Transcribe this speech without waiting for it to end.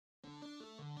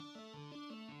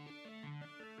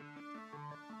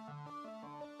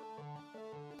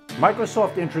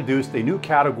Microsoft introduced a new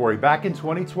category back in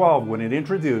 2012 when it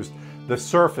introduced the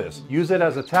Surface. Use it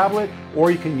as a tablet or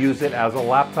you can use it as a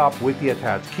laptop with the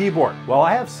attached keyboard. Well,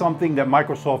 I have something that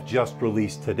Microsoft just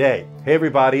released today. Hey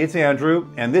everybody, it's Andrew,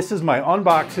 and this is my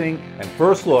unboxing and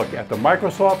first look at the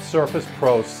Microsoft Surface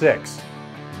Pro 6.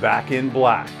 Back in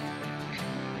black.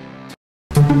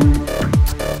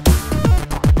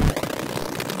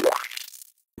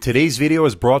 Today's video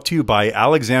is brought to you by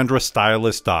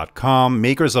AlexandraStylus.com,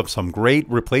 makers of some great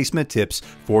replacement tips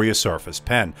for your Surface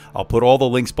Pen. I'll put all the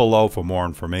links below for more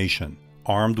information.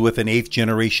 Armed with an 8th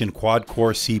generation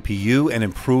quad-core CPU, an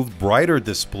improved brighter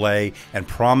display, and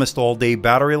promised all-day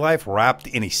battery life wrapped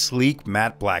in a sleek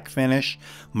matte black finish,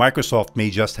 Microsoft may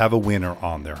just have a winner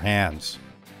on their hands.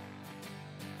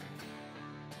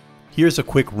 Here's a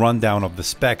quick rundown of the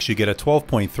specs. You get a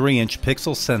 12.3-inch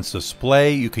PixelSense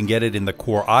display. You can get it in the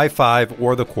Core i5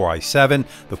 or the Core i7.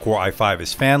 The Core i5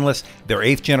 is fanless. They're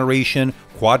 8th generation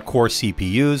quad-core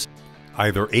CPUs,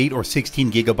 either 8 or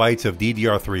 16 gigabytes of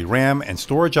DDR3 RAM, and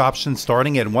storage options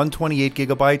starting at 128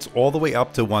 gigabytes all the way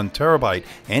up to 1 terabyte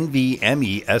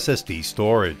NVMe SSD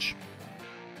storage.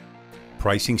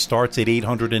 Pricing starts at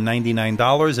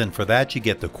 $899, and for that you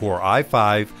get the Core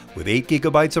i5 with 8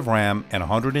 gigabytes of RAM and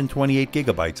 128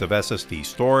 gigabytes of SSD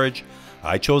storage.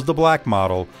 I chose the black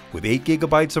model with 8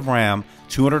 gigabytes of RAM,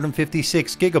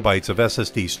 256 gigabytes of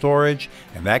SSD storage,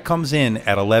 and that comes in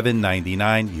at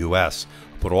 $1199 US.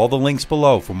 I'll put all the links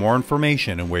below for more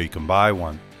information and where you can buy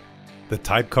one. The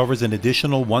type covers an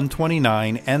additional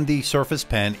 $129, and the Surface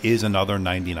Pen is another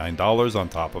 $99 on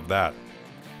top of that.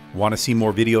 Want to see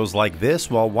more videos like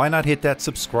this? Well, why not hit that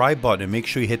subscribe button and make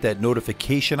sure you hit that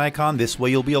notification icon. This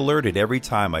way you'll be alerted every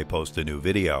time I post a new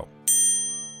video.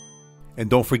 And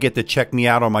don't forget to check me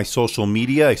out on my social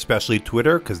media, especially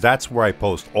Twitter, because that's where I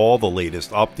post all the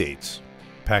latest updates.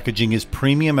 Packaging is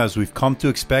premium, as we've come to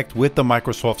expect with the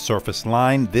Microsoft Surface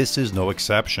line. This is no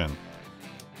exception.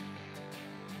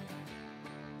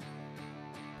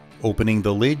 Opening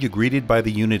the lid, you're greeted by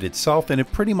the unit itself, and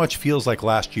it pretty much feels like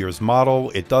last year's model.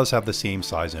 It does have the same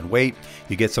size and weight.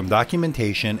 You get some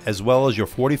documentation as well as your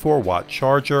 44-watt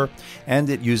charger, and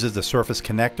it uses the Surface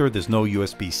connector. There's no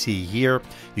USB-C here.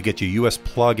 You get your US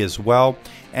plug as well.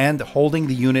 And holding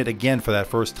the unit again for that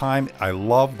first time, I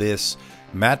love this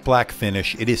matte black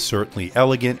finish. It is certainly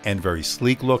elegant and very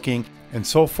sleek looking. And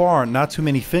so far, not too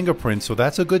many fingerprints, so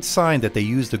that's a good sign that they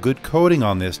used a good coating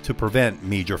on this to prevent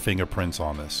major fingerprints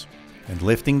on this. And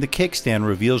lifting the kickstand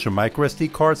reveals your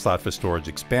microSD card slot for storage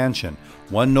expansion.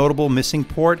 One notable missing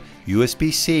port,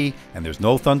 USB-C, and there's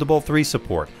no Thunderbolt 3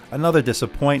 support. Another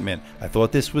disappointment. I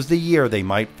thought this was the year they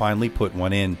might finally put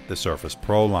one in the Surface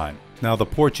Pro line. Now the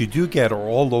ports you do get are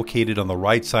all located on the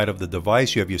right side of the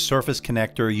device. You have your Surface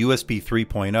connector, USB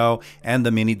 3.0, and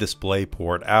the mini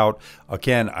DisplayPort out.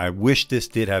 Again, I wish this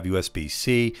did have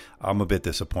USB-C. I'm a bit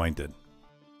disappointed.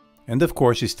 And of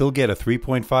course, you still get a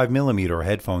 3.5mm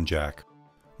headphone jack.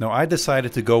 Now I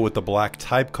decided to go with the black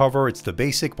type cover. It's the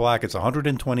basic black, it's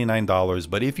 $129,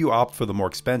 but if you opt for the more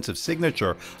expensive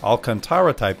signature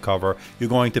Alcantara type cover, you're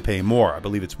going to pay more. I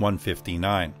believe it's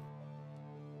 $159.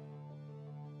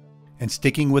 And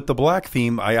sticking with the black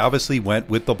theme, I obviously went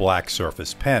with the black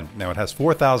Surface Pen. Now it has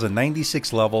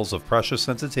 4,096 levels of pressure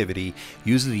sensitivity,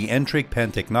 uses the N-Trig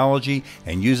pen technology,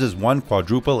 and uses one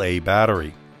quadruple-A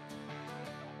battery.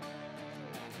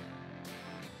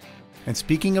 And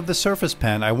speaking of the Surface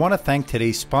Pen, I want to thank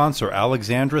today's sponsor,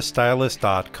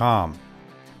 AlexandraStylus.com.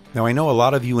 Now I know a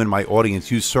lot of you in my audience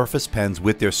use Surface Pens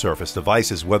with their Surface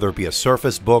devices, whether it be a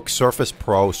Surface Book, Surface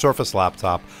Pro, Surface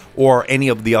Laptop, or any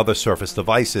of the other Surface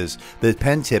devices. The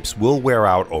pen tips will wear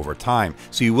out over time,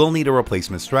 so you will need a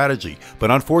replacement strategy. But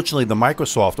unfortunately, the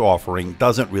Microsoft offering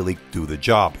doesn't really do the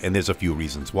job, and there's a few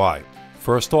reasons why.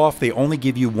 First off, they only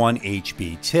give you one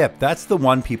HB tip. That's the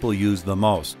one people use the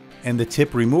most. And the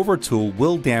tip remover tool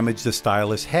will damage the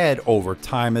stylus head over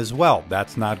time as well.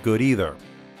 That's not good either.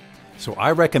 So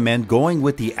I recommend going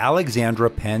with the Alexandra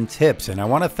pen tips, and I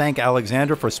want to thank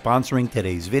Alexandra for sponsoring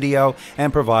today's video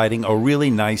and providing a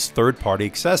really nice third-party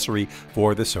accessory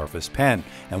for the Surface Pen.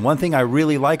 And one thing I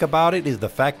really like about it is the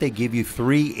fact they give you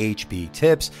 3 HB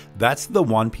tips. That's the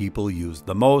one people use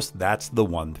the most. That's the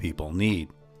one people need.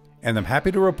 And I'm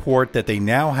happy to report that they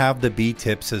now have the B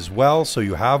tips as well, so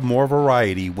you have more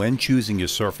variety when choosing your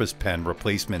Surface Pen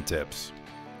replacement tips.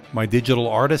 My digital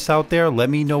artists out there,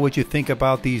 let me know what you think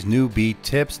about these new B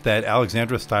tips that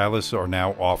Alexandra Stylus are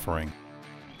now offering.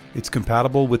 It's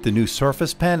compatible with the new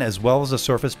Surface Pen as well as the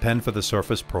Surface Pen for the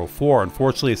Surface Pro 4.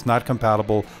 Unfortunately, it's not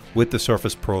compatible with the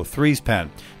Surface Pro 3's pen.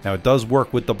 Now, it does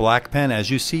work with the black pen as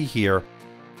you see here,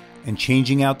 And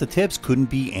changing out the tips couldn't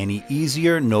be any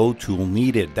easier, no tool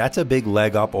needed. That's a big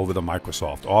leg up over the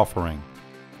Microsoft offering.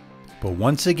 But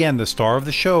once again, the star of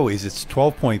the show is its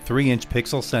 12.3-inch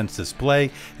PixelSense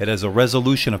display. It has a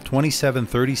resolution of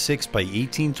 2736 by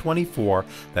 1824,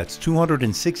 that's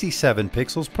 267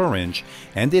 pixels per inch,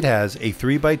 and it has a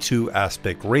 3:2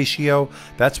 aspect ratio.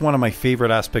 That's one of my favorite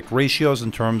aspect ratios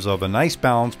in terms of a nice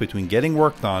balance between getting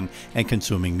work done and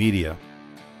consuming media.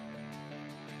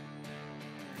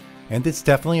 And it's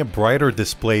definitely a brighter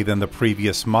display than the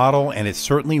previous model, and it's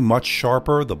certainly much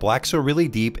sharper. The blacks are really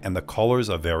deep and the colors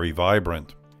are very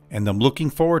vibrant. And I'm looking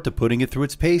forward to putting it through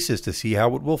its paces to see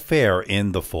how it will fare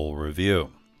in the full review.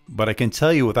 But I can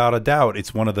tell you without a doubt,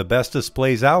 it's one of the best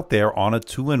displays out there on a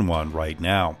 2-in-1 right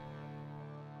now.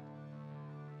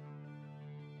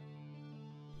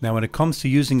 Now when it comes to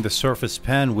using the Surface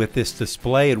Pen with this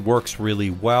display, it works really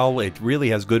well. It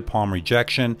really has good palm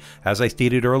rejection. As I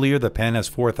stated earlier, the pen has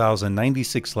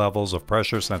 4096 levels of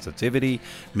pressure sensitivity,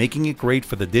 making it great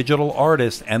for the digital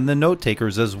artist and the note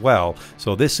takers as well.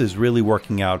 So this is really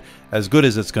working out as good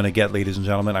as it's going to get, ladies and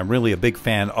gentlemen. I'm really a big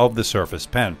fan of the Surface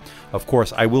Pen. Of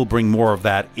course, I will bring more of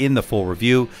that in the full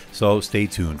review, so stay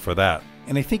tuned for that.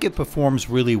 And I think it performs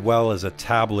really well as a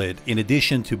tablet, in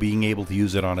addition to being able to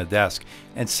use it on a desk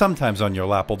and sometimes on your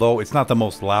lap, although it's not the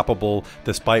most lappable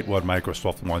despite what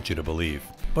Microsoft wants you to believe.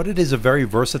 But it is a very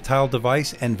versatile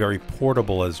device and very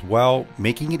portable as well,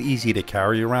 making it easy to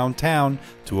carry around town,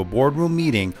 to a boardroom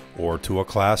meeting, or to a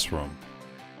classroom.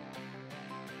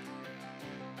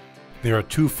 There are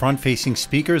 2 front-facing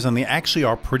speakers and they actually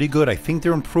are pretty good. I think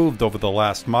they're improved over the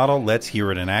last model. Let's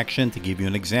hear it in action to give you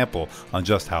an example on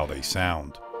just how they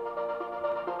sound.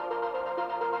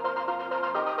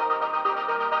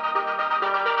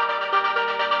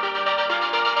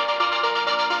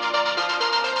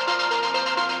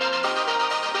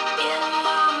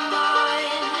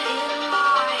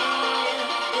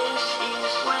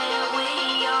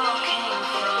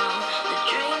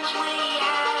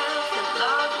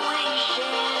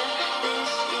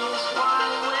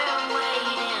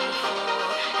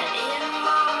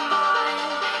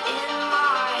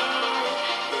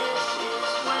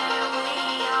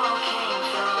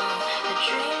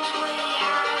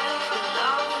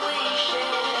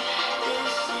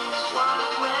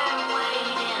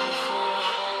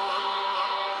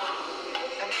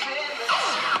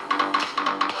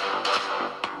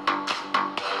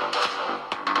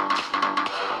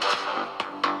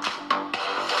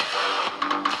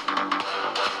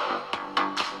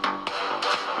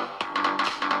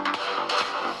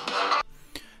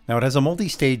 Now it has a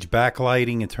multi-stage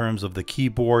backlighting in terms of the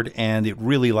keyboard, and it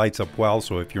really lights up well,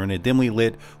 so if you're in a dimly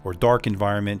lit or dark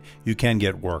environment, you can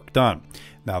get work done.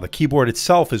 Now the keyboard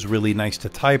itself is really nice to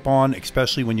type on,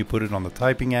 especially when you put it on the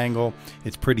typing angle.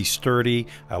 It's pretty sturdy,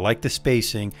 I like the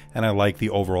spacing, and I like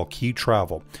the overall key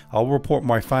travel. I'll report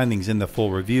my findings in the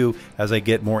full review as I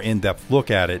get more in-depth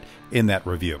look at it in that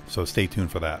review, so stay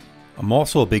tuned for that. I'm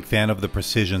also a big fan of the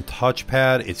Precision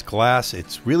touchpad. It's glass,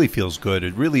 it really feels good,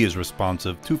 it really is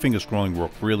responsive, 2-finger scrolling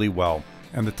work really well.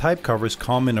 And the type covers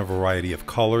come in a variety of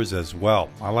colors as well.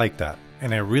 I like that.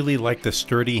 And I really like the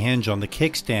sturdy hinge on the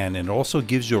kickstand, and it also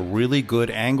gives you a really good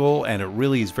angle and it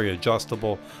really is very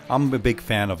adjustable. I'm a big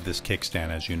fan of this kickstand,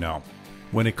 as you know.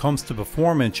 When it comes to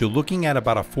performance, you're looking at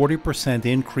about a 40%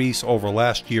 increase over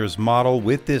last year's model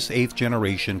with this 8th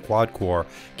generation quad-core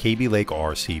Kaby Lake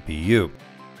R CPU.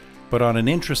 But on an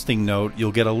interesting note,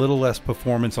 you'll get a little less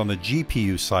performance on the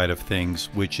GPU side of things,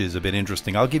 which is a bit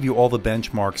interesting. I'll give you all the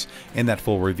benchmarks in that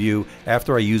full review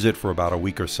after I use it for about a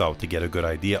week or so to get a good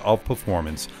idea of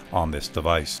performance on this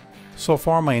device. So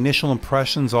far, my initial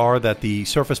impressions are that the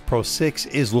Surface Pro 6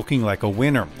 is looking like a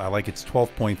winner. I like its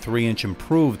 12.3-inch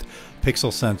improved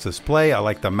PixelSense display. I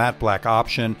like the matte black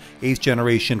option, 8th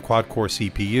generation quad-core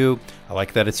CPU. I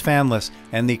like that it's fanless,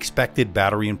 and the expected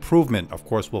battery improvement. Of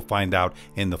course, we'll find out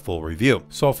in the full review.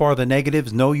 So far, the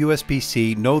negatives: no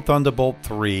USB-C, no Thunderbolt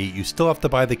 3. You still have to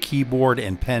buy the keyboard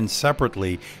and pen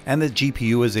separately, and the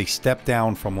GPU is a step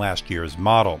down from last year's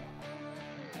model.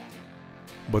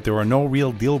 But there are no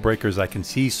real deal breakers I can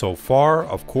see so far.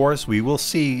 Of course, we will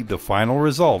see the final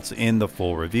results in the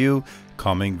full review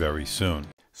coming very soon.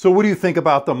 So what do you think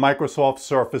about the Microsoft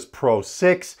Surface Pro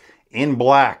 6 in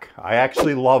black? I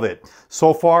actually love it.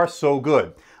 So far, so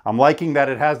good. I'm liking that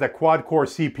it has that quad-core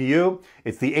CPU.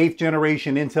 It's the 8th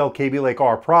generation Intel Kaby Lake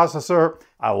R processor.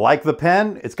 I like the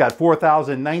pen. It's got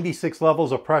 4096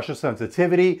 levels of pressure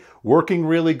sensitivity, working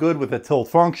really good with the tilt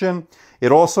function.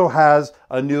 It also has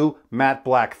a new matte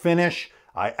black finish.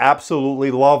 I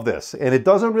absolutely love this, and it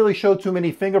doesn't really show too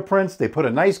many fingerprints. They put a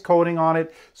nice coating on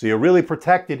it, so you're really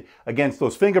protected against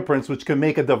those fingerprints, which can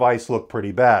make a device look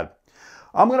pretty bad.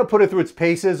 I'm going to put it through its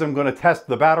paces. I'm going to test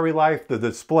the battery life, the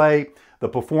display, the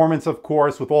performance, of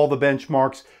course, with all the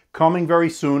benchmarks coming very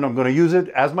soon. I'm going to use it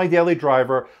as my daily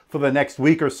driver for the next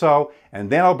week or so, and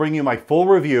then I'll bring you my full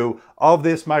review of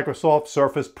this Microsoft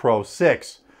Surface Pro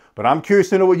 6. But I'm curious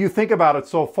to know what you think about it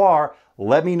so far.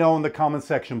 Let me know in the comment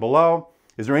section below.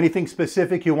 Is there anything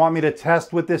specific you want me to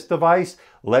test with this device?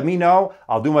 Let me know.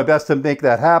 I'll do my best to make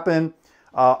that happen.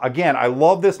 Again, I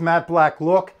love this matte black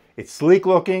look. It's sleek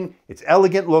looking, it's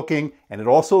elegant looking, and it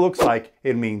also looks like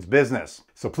it means business.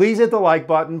 So please hit the like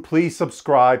button, please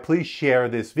subscribe, please share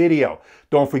this video.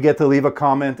 Don't forget to leave a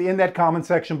comment in that comment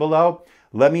section below.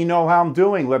 Let me know how I'm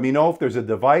doing. Let me know if there's a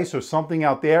device or something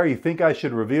out there you think I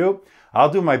should review. I'll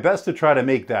do my best to try to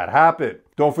make that happen.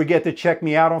 Don't forget to check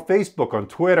me out on Facebook, on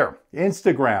Twitter,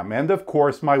 Instagram, and of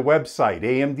course my website,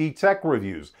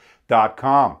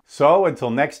 AMDtechreviews.com. So until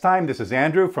next time, this is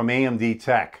Andrew from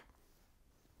AMDtech.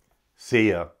 See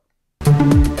ya.